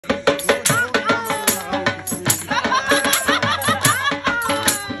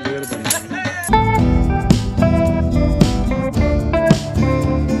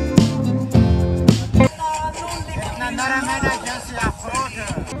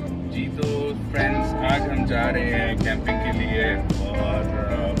जा रहे हैं कैंपिंग के लिए और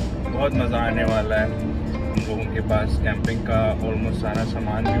बहुत मज़ा आने वाला है। हम लोगों के पास कैंपिंग का ऑलमोस्ट सारा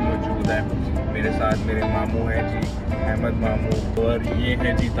सामान भी मौजूद है। मेरे साथ मेरे मामू हैं जी, अहमद मामू, और ये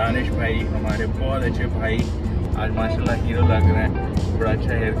है जी दानिश भाई, हमारे बहुत अच्छे भाई। आज माशाल्लाह हीरो लग रहे हैं, बड़ा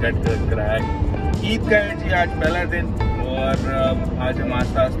अच्छा हेयर कट कराया है। ईद का है जी आज पहला दिन, और आज हम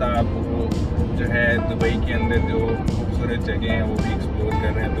आस्ता आस्ता आपको जो है दुबई के अंदर जो खूबसूरत जगह हैं वो भी एक्सप्लोर कर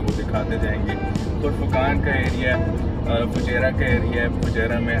रहे हैं, तो वो दिखाते जाएंगे। तो फुकान का एरिया, फुजैरा का एरिया है।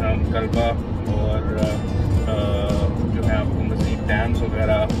 फुजैरा में हम कल्बा और जो है आपको मज़ीद डैम्स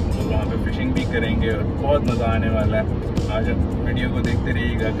वगैरह, और वहाँ पे फिशिंग भी करेंगे और बहुत मज़ा आने वाला है। आज आप वीडियो को देखते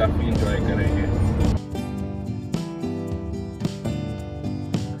रहिएगा, काफ़ी इंजॉय करेंगे।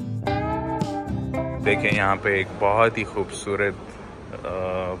 देखें यहाँ पे एक बहुत ही खूबसूरत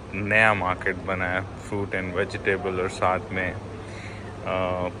नया मार्केट बना है फ्रूट एंड वेजिटेबल, और साथ में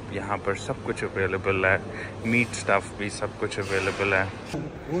यहाँ पर सब कुछ अवेलेबल है, मीट स्टफ भी सब कुछ अवेलेबल है।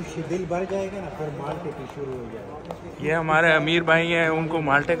 दिल भर जाएगा ना, फिर माल्टे की शुरू हो जाएगा। ये हमारे अमीर भाई हैं, उनको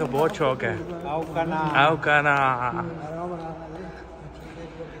माल्टे का बहुत शौक है। आओ काना।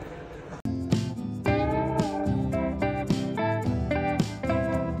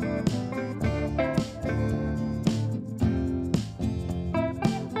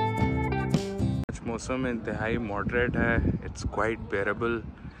 मौसम इंतहाई मॉडरेट है, इट्स क्वाइट बेरेबल,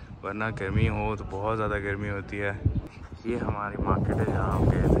 वरना गर्मी हो तो बहुत ज़्यादा गर्मी होती है। ये हमारी मार्केट है जहाँ हम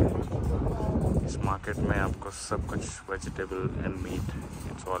गए थे। इस मार्केट में आपको सब कुछ vegetable and meet,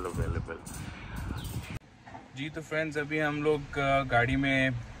 it's all available जी। तो फ्रेंड्स, अभी हम लोग गाड़ी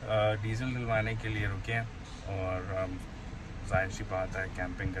में डीजल डलवाने के लिए रुके हैं, और जाहिर सी बात है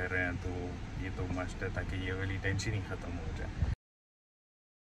कैंपिंग कर रहे हैं तो ये तो मस्ट है, ताकि ये वाली टेंशन ही ख़त्म हो जाए।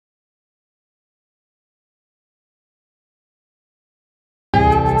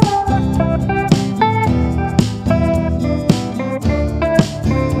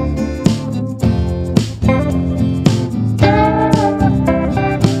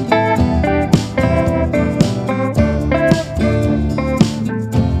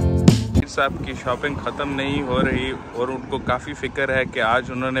 साहब की शॉपिंग ख़त्म नहीं हो रही, और उनको काफ़ी फिक्र है कि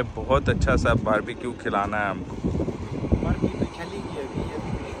आज उन्होंने बहुत अच्छा सा बारबेक्यू खिलाना है हमको।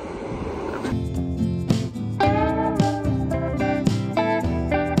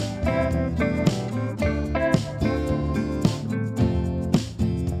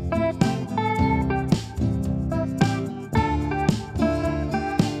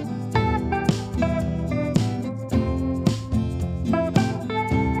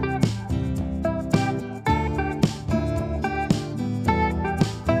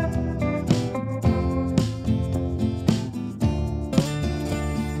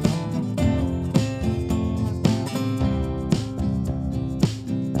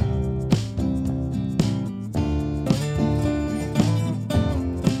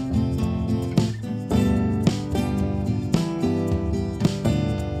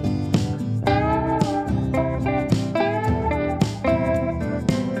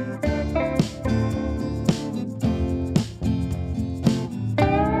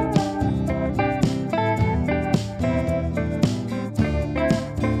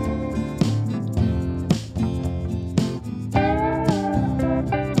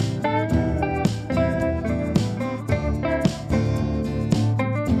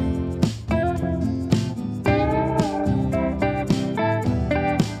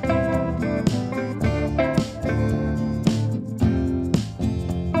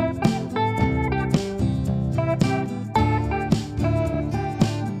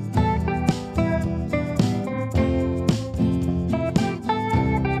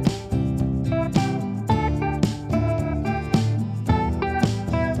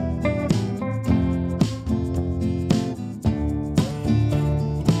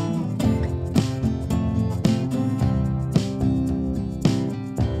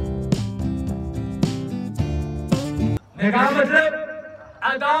 निगाह मतलब,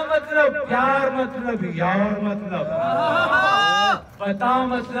 अदा मतलब, प्यार मतलब, यार मतलब, पता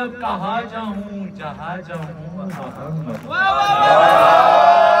मतलब, कहाँ जाऊँ जहाँ जाऊँ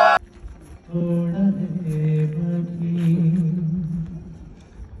थोड़ा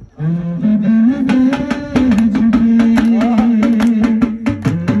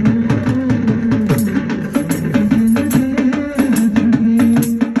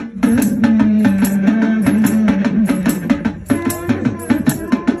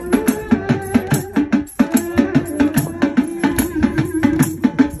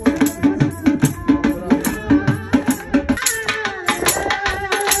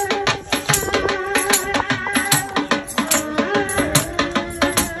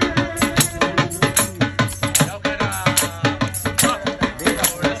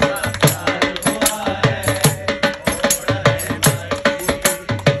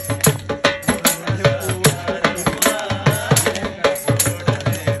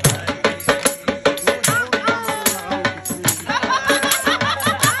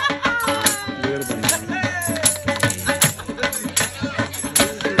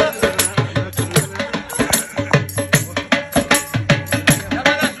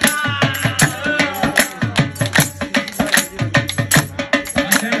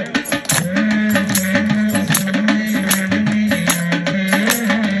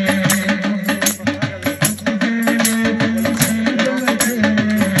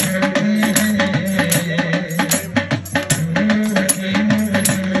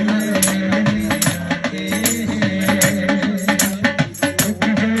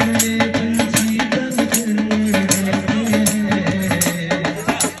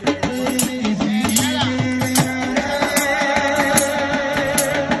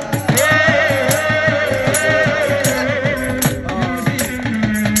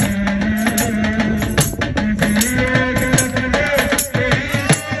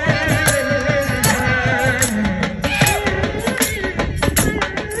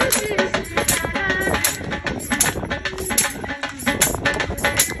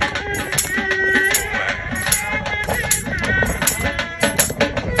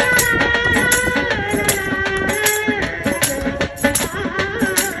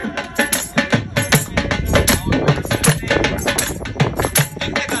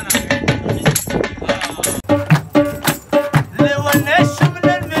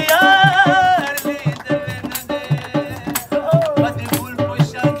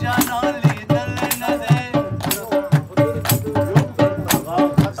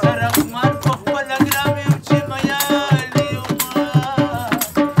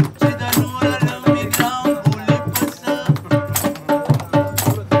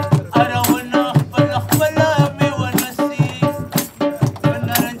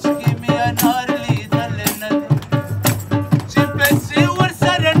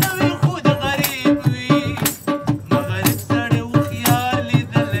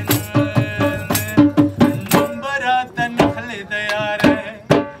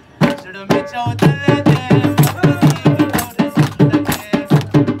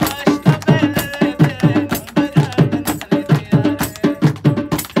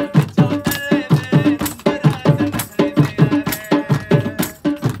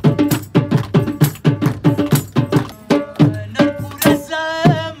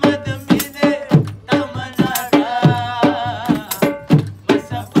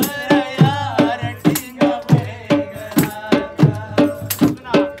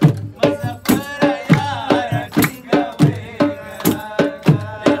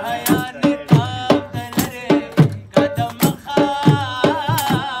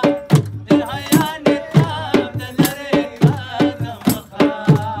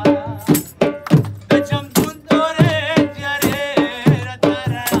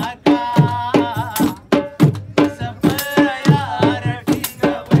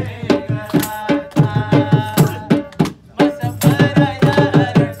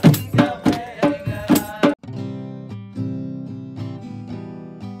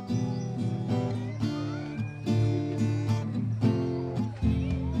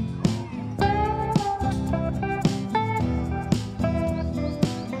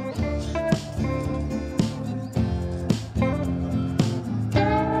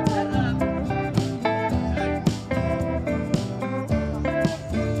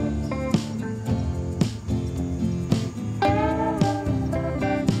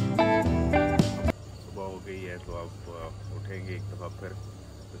फिर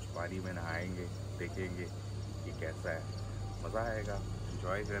कुछ पानी में नहाएंगे, देखेंगे कि कैसा है, मज़ा आएगा,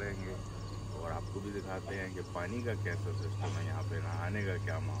 एंजॉय करेंगे और आपको भी दिखाते हैं कि पानी का कैसा सिस्टम है यहाँ पे, नहाने का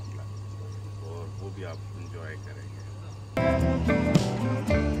क्या मामला, और वो भी आप एंजॉय करेंगे।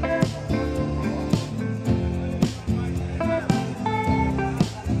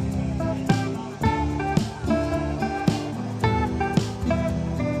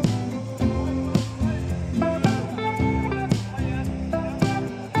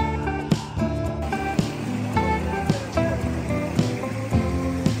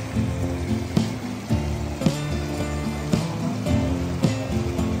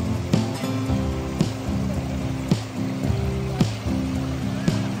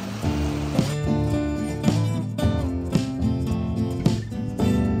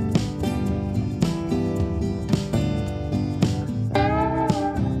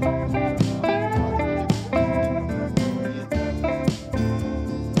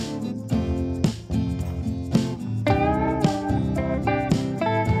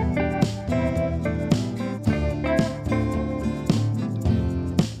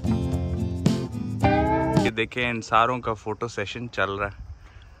 देखें, इन सारों का फोटो सेशन चल रहा है।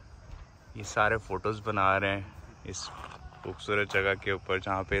 ये सारे फोटोज बना रहे हैं इस खूबसूरत जगह के ऊपर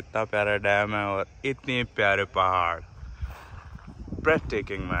जहाँ पे इतना प्यारा डैम है और इतने प्यारे पहाड़। Breath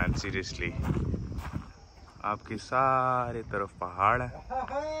taking man, seriously. आपकी सारी तरफ पहाड़ है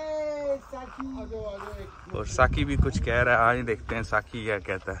और साकी भी कुछ कह रहा है। आज देखते हैं साकी क्या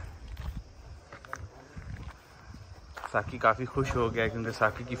कहता है। साकी काफ़ी खुश हो गया क्योंकि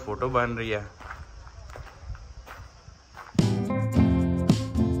साकी की फ़ोटो बन रही है।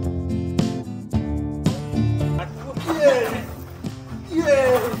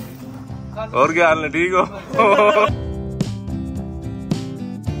 और क्या हाल है, ठीक हो?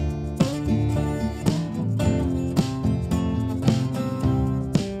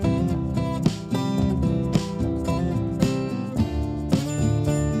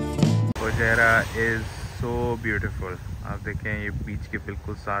 Fujairah is so beautiful. आप देखें, ये बीच के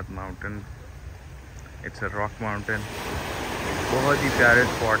बिल्कुल साथ mountain, it's a rock mountain. बहुत ही प्यारे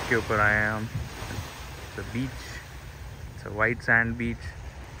स्पॉट के ऊपर आए हैं हम। It's a beach, it's a white sand beach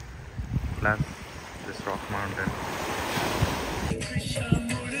plus this rock mountain.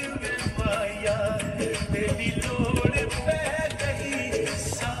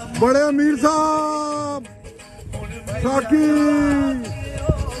 बड़े अमीर साहब साकी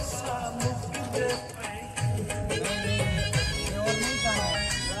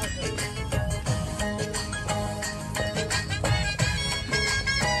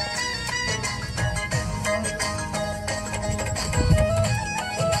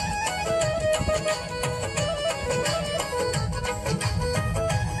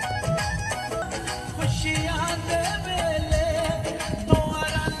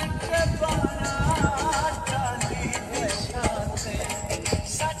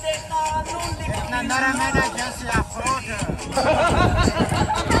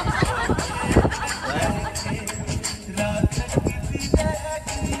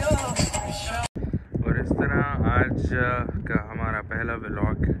और इस तरह आज का हमारा पहला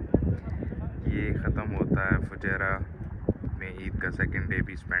व्लॉग ये ख़त्म होता है। फुजैरा में ईद का सेकंड डे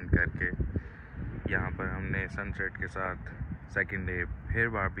भी स्पेंड करके यहाँ पर हमने सनसेट के साथ सेकंड डे फिर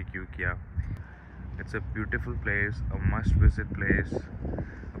बारबेक्यू किया। It's a beautiful place, a must visit place,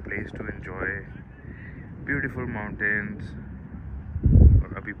 a place to enjoy, beautiful mountains.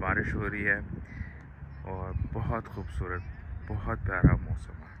 और अभी बारिश हो रही है और बहुत खूबसूरत, बहुत प्यारा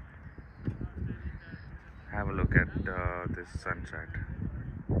मौसम है। Have a look at this sunset.